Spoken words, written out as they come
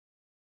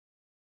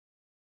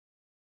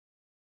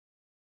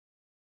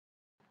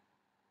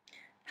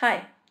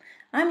Hi,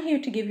 I'm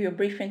here to give you a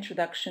brief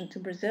introduction to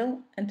Brazil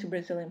and to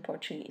Brazilian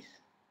Portuguese.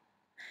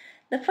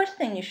 The first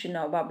thing you should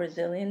know about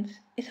Brazilians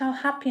is how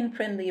happy and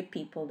friendly a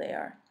people they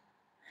are.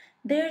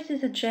 Theirs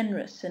is a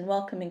generous and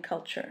welcoming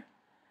culture,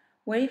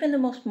 where even the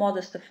most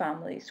modest of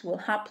families will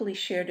happily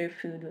share their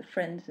food with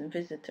friends and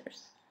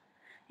visitors.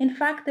 In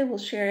fact, they will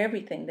share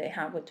everything they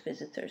have with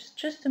visitors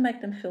just to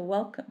make them feel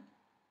welcome.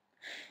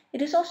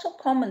 It is also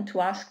common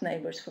to ask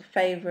neighbors for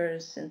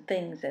favors and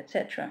things,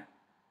 etc.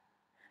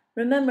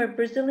 Remember,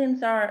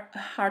 Brazilians are a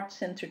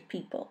heart-centered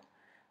people,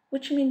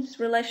 which means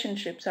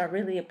relationships are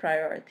really a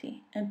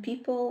priority, and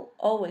people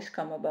always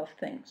come above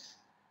things.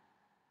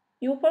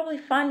 You will probably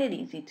find it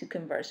easy to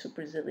converse with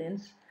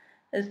Brazilians,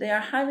 as they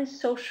are highly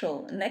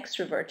social and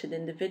extroverted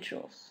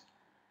individuals.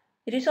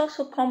 It is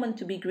also common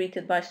to be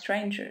greeted by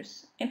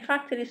strangers. In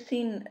fact, it is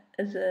seen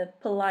as a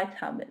polite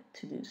habit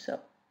to do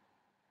so.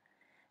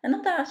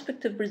 Another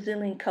aspect of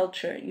Brazilian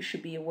culture you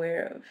should be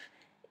aware of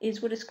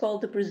is what is called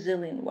the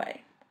Brazilian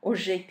way, or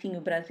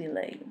jeitinho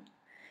brasileiro.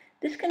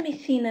 This can be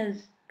seen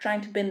as trying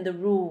to bend the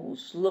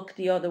rules, look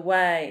the other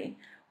way,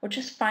 or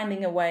just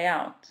finding a way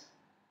out.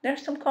 There are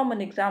some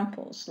common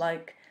examples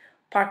like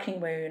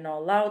parking where you're not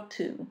allowed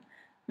to,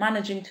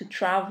 managing to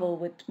travel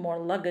with more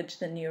luggage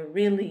than you're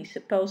really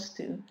supposed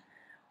to,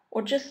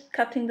 or just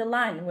cutting the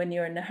line when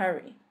you're in a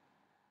hurry.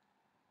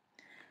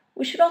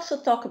 We should also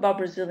talk about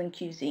Brazilian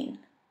cuisine.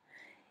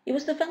 It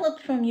was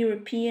developed from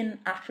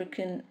European,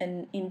 African,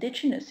 and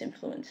indigenous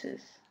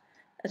influences.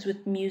 As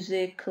with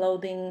music,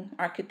 clothing,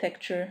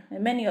 architecture,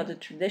 and many other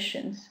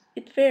traditions,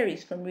 it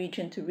varies from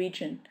region to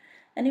region,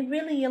 and it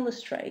really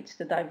illustrates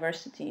the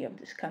diversity of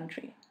this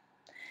country.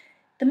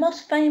 The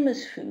most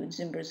famous foods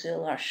in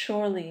Brazil are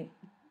surely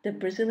the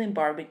Brazilian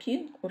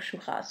barbecue, or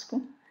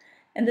churrasco,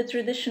 and the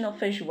traditional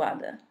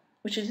feijoada,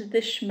 which is a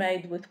dish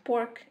made with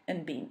pork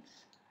and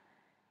beans.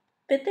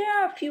 But there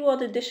are a few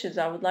other dishes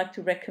I would like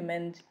to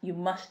recommend you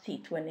must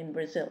eat when in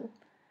Brazil.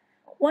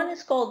 One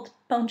is called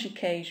pão de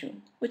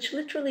queijo, which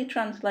literally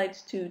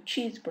translates to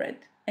cheese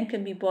bread and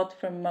can be bought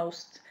from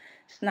most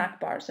snack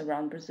bars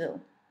around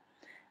Brazil.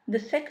 The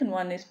second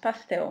one is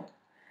pastel.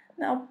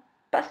 Now,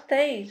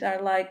 pastéis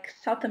are like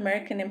South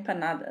American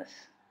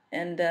empanadas,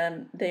 and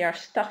they are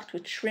stuffed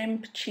with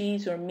shrimp,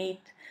 cheese, or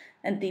meat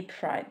and deep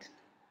fried.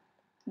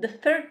 The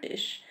third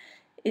dish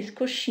is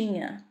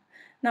coxinha.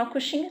 Now,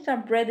 coxinhas are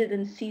breaded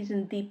and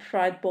seasoned deep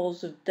fried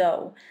balls of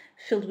dough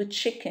filled with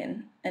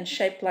chicken and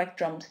shaped like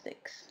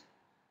drumsticks.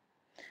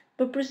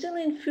 But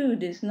Brazilian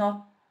food is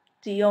not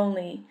the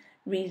only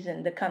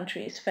reason the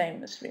country is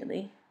famous,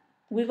 really.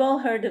 We've all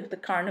heard of the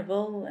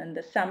carnival and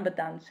the samba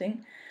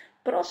dancing,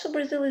 but also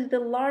Brazil is the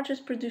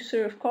largest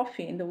producer of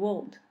coffee in the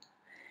world.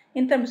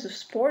 In terms of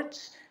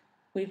sports,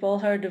 we've all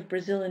heard of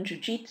Brazilian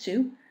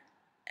jiu-jitsu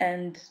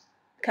and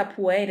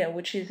capoeira,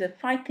 which is a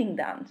fighting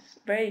dance,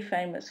 very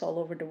famous all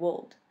over the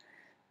world.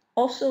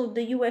 Also,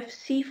 the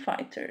UFC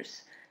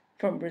fighters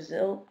from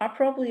Brazil are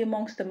probably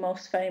amongst the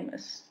most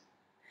famous.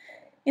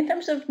 In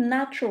terms of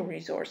natural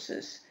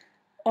resources,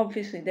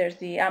 obviously there's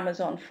the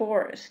Amazon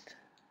forest,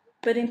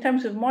 but in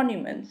terms of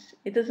monuments,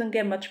 it doesn't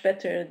get much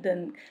better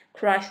than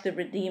Christ the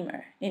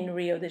Redeemer in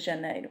Rio de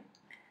Janeiro.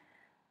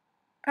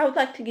 I would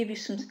like to give you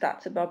some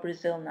stats about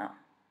Brazil now.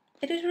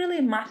 It is really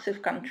a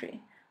massive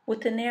country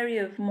with an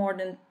area of more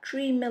than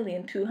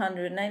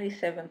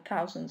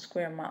 3,297,000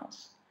 square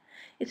miles.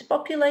 Its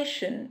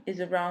population is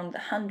around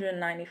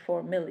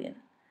 194 million.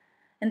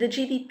 And the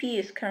GDP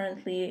is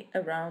currently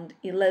around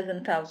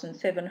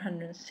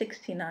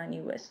 11,769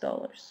 US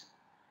dollars.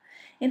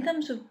 In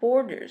terms of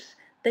borders,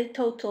 they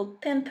total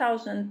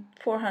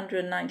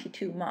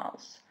 10,492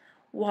 miles,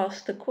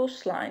 whilst the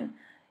coastline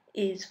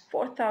is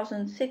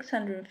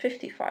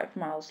 4,655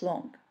 miles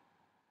long.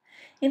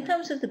 In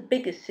terms of the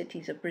biggest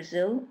cities of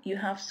Brazil, you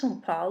have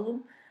São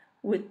Paulo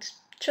with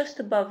just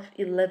above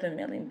 11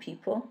 million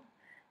people,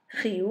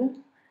 Rio,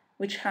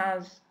 which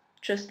has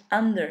just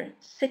under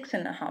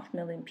 6.5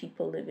 million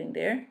people living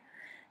there,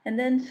 and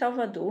then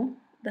Salvador,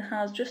 that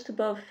has just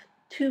above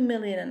 2.5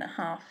 million,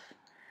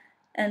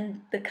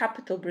 and the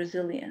capital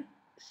Brasilia,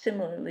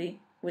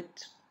 similarly with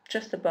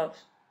just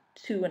above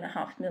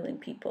 2.5 million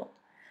people.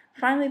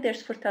 Finally,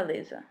 there's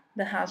Fortaleza,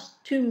 that has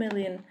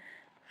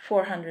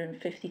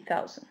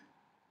 2,450,000.